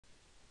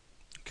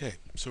Okay,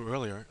 so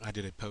earlier I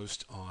did a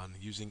post on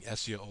using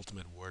SEO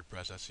Ultimate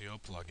WordPress SEO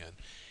plugin,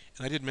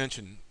 and I did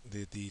mention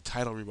that the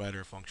title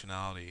rewriter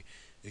functionality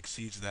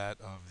exceeds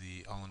that of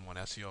the all-in-one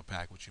SEO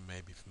pack, which you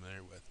may be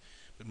familiar with.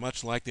 But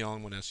much like the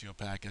all-in-one SEO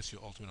pack,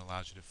 SEO Ultimate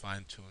allows you to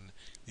fine-tune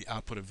the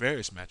output of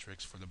various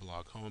metrics for the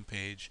blog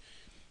homepage,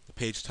 the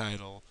page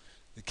title,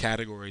 the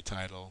category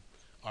title,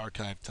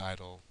 archive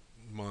title,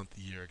 month,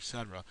 year,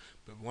 etc.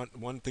 But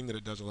one thing that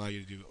it does allow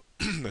you to do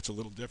that's a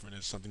little different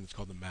is something that's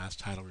called the mass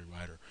title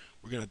rewriter.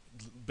 We're going to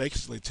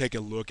basically take a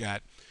look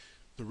at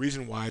the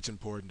reason why it's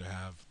important to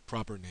have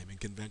proper naming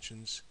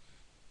conventions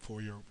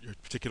for your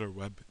particular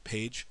web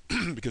page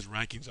because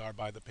rankings are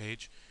by the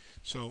page.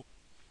 So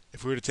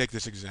if we were to take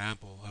this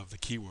example of the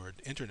keyword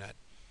internet,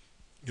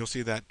 you'll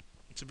see that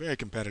it's a very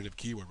competitive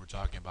keyword. We're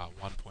talking about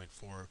 1.4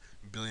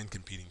 billion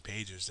competing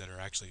pages that are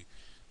actually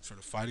sort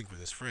of fighting for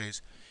this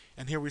phrase.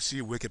 And here we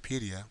see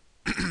Wikipedia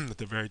at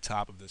the very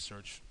top of the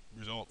search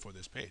result for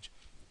this page.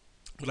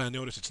 But I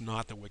notice it's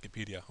not the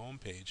Wikipedia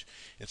homepage.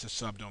 It's a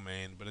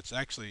subdomain, but it's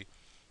actually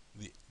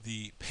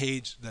the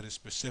page that is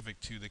specific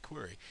to the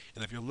query.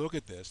 And if you look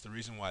at this, the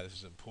reason why this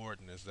is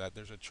important is that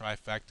there's a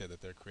trifecta that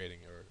they're creating,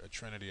 or a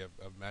trinity of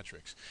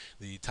metrics.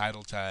 The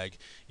title tag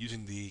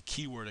using the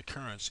keyword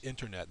occurrence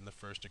internet in the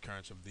first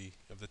occurrence of the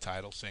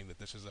title, saying that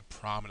this is a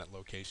prominent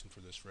location for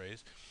this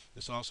phrase.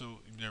 This also,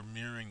 they're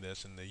mirroring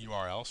this in the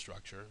URL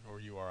structure, or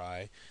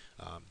URI.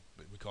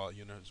 We call it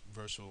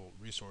Universal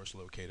Resource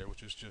Locator,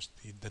 which is just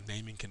the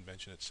naming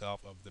convention itself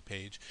of the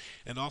page,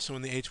 and also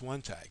in the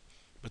H1 tag.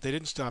 But they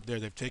didn't stop there.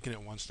 They've taken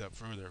it one step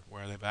further,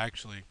 where they've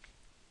actually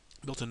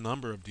built a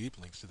number of deep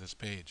links to this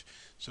page.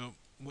 So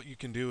what you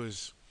can do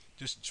is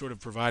just sort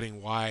of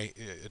providing why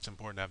it's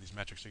important to have these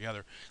metrics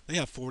together. They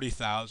have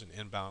 40,000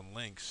 inbound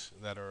links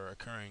that are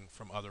occurring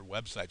from other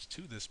websites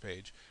to this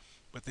page,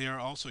 but they are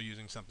also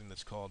using something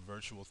that's called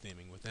virtual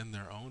theming within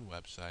their own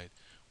website,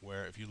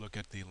 where if you look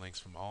at the links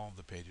from all of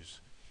the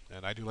pages,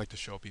 and I do like to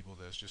show people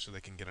this just so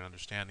they can get an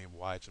understanding of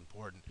why it's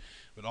important.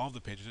 But all of the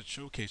pages, it's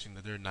showcasing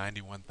that there are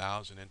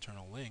 91,000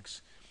 internal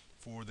links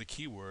for the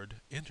keyword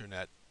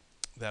internet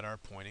that are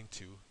pointing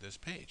to this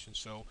page. And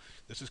so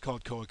this is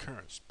called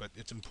co-occurrence. But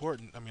it's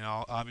important. I mean,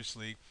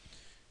 obviously,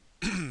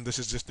 this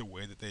is just the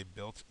way that they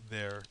built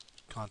their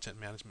content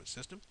management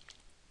system.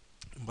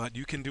 But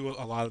you can do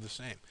a lot of the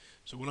same.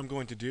 So what I'm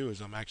going to do is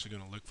I'm actually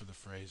going to look for the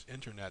phrase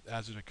internet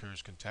as it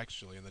occurs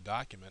contextually in the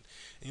document,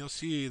 and you'll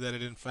see that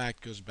it in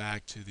fact goes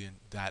back to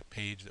that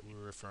page that we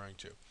were referring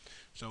to.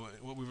 So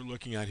what we were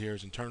looking at here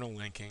is internal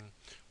linking.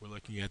 We're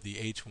looking at the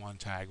H1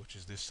 tag, which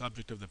is the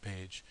subject of the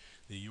page,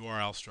 the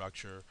URL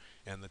structure,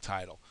 and the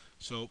title.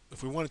 So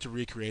if we wanted to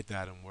recreate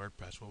that in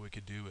WordPress, what we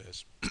could do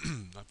is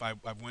if I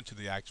went to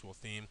the actual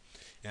theme,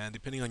 and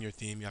depending on your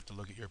theme, you have to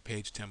look at your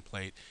page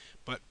template.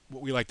 But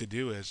what we like to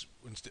do is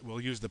we'll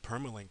use the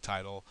permalink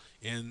title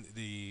in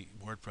the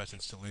WordPress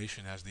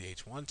installation as the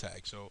H1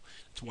 tag. So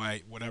that's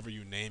why whatever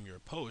you name your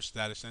post,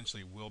 that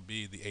essentially will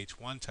be the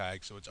H1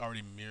 tag. So it's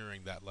already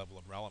mirroring that level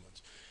of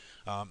relevance.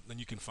 And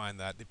you can find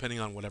that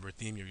depending on whatever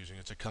theme you're using.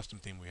 It's a custom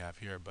theme we have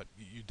here, but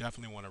you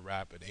definitely want to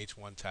wrap an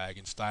H1 tag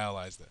and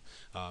stylize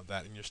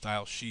that in your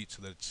style sheet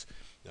so that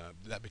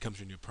that becomes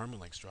your new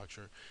permalink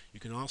structure.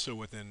 You can also,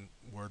 within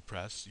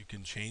WordPress, you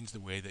can change the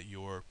way that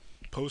your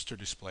posts are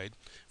displayed.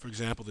 For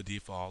example, the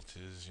default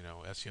is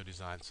SEO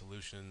Design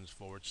Solutions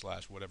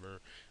 / whatever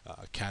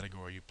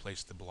category you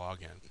place the blog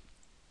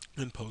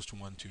in post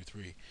 1, 2,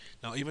 3.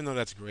 Now, even though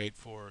that's great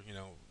for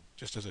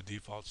just as a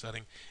default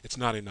setting, it's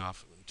not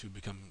enough to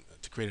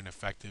create an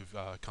effective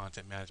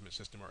content management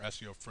system or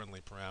SEO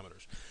friendly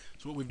parameters.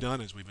 So what we've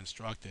done is we've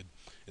instructed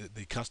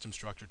the custom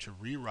structure to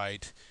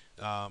rewrite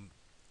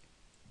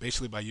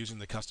basically by using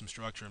the custom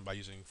structure and by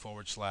using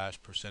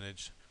 /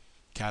 percentage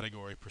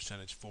category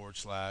percentage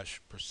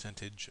 /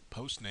 percentage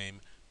post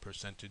name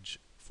percentage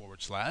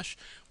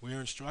 / we are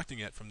instructing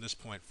it from this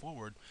point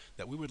forward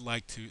that we would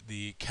like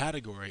the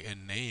category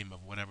and name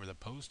of whatever the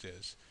post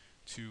is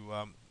to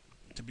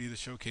be the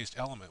showcased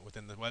element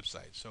within the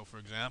website. So for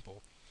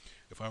example,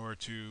 if I were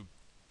to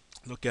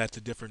look at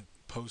the different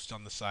posts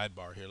on the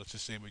sidebar here, let's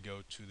just say we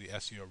go to the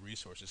SEO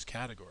resources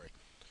category.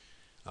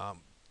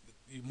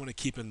 You want to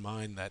keep in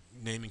mind that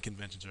naming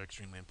conventions are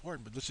extremely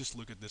important, but let's just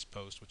look at this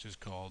post, which is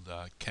called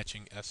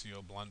Catching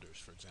SEO Blunders,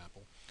 for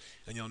example.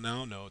 And you'll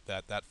now note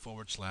that that /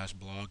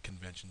 blog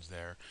conventions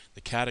there,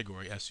 the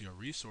category SEO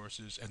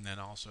resources, and then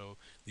also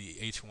the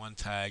H1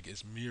 tag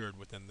is mirrored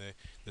within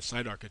the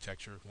site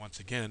architecture. Once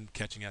again,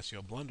 Catching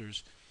SEO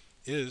Blunders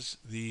is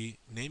the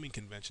naming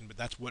convention, but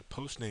that's what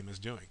post name is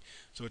doing.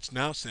 So it's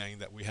now saying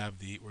that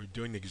we're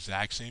doing the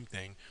exact same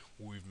thing.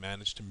 We've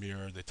managed to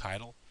mirror the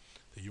title,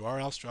 the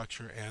URL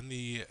structure, and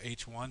the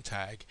H1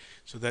 tag,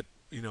 so that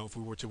if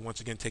we were to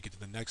once again take it to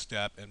the next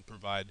step and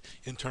provide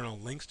internal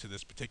links to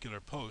this particular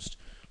post,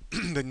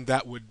 then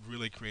that would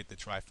really create the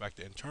trifecta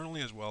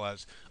internally, as well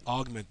as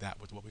augment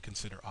that with what we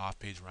consider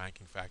off-page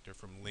ranking factor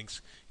from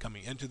links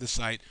coming into the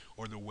site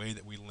or the way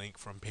that we link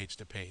from page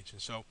to page.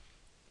 And so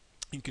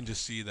you can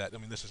just see that. I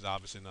mean, this is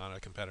obviously not a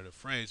competitive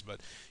phrase, but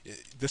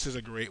this is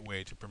a great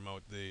way to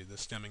promote the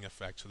stemming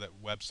effect, so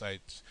that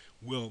websites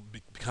will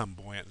become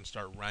buoyant and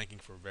start ranking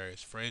for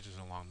various phrases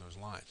along those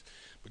lines.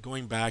 But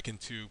going back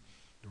into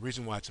the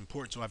reason why it's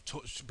important, so I've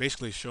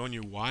basically shown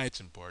you why it's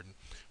important.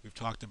 We've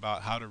talked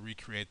about how to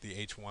recreate the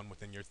H1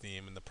 within your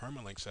theme and the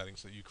permalink settings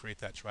so that you create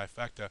that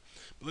trifecta.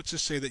 But let's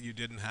just say that you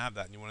didn't have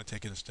that and you want to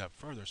take it a step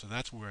further. So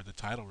that's where the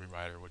title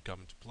rewriter would come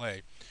into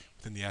play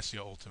within the SEO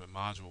Ultimate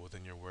module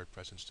within your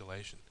WordPress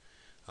installation.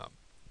 Um,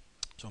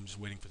 so I'm just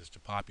waiting for this to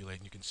populate,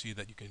 and you can see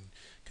that you can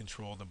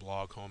control the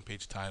blog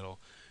homepage title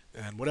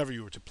and whatever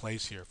you were to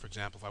place here. For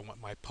example, if I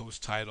want my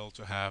post title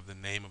to have the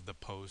name of the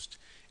post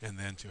and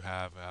then to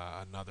have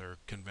another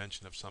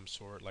convention of some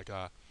sort, like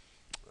a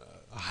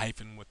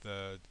hyphen with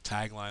the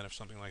tagline or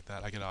something like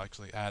that, I could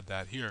actually add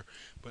that here.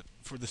 But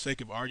for the sake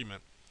of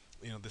argument,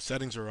 the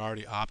settings are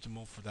already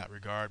optimal for that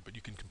regard, but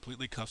you can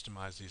completely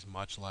customize these,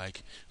 much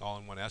like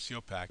all-in-one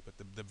SEO pack. But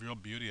the real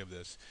beauty of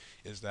this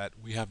is that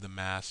we have the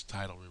mass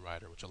title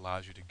rewriter, which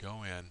allows you to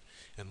go in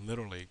and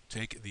literally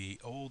take the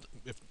old,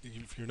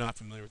 if you're not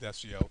familiar with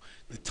SEO,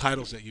 the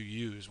titles that you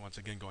use, once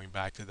again going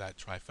back to that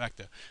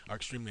trifecta, are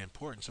extremely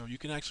important. So you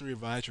can actually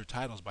revise your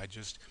titles by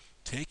just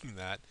taking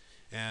that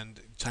and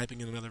typing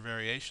in another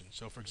variation.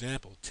 So for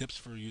example, tips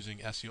for using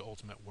SEO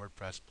Ultimate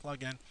WordPress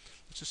plugin.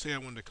 Let's just say I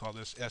wanted to call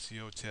this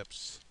SEO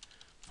tips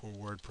for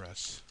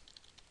WordPress.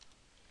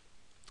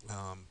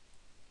 Um,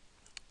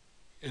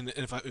 and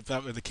if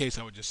that were the case,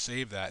 I would just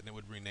save that and it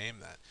would rename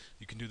that.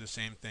 You can do the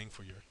same thing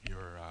for your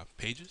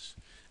pages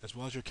as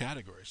well as your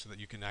categories, so that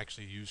you can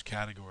actually use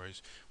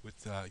categories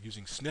with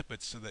using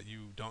snippets, so that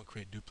you don't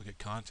create duplicate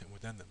content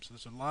within them. So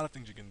there's a lot of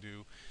things you can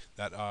do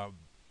that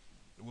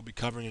we'll be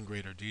covering in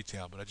greater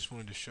detail, but I just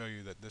wanted to show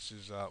you that this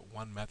is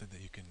one method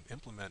that you can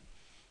implement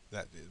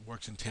that it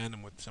works in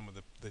tandem with some of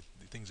the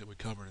things that we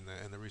covered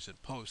in the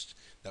recent post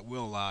that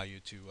will allow you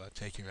to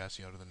take your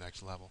SEO to the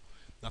next level.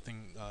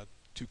 Nothing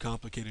too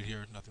complicated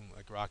here, nothing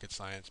like rocket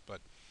science,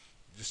 but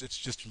it's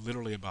just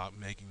literally about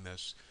making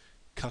this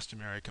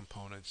customary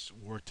components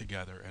work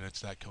together, and it's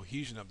that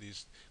cohesion of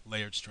these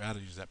layered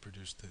strategies that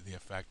produce the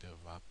effect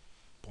of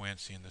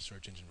buoyancy in the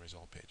search engine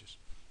result pages.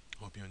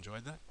 Hope you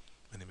enjoyed that.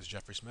 My name is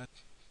Jeffrey Smith.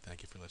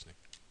 Thank you for listening.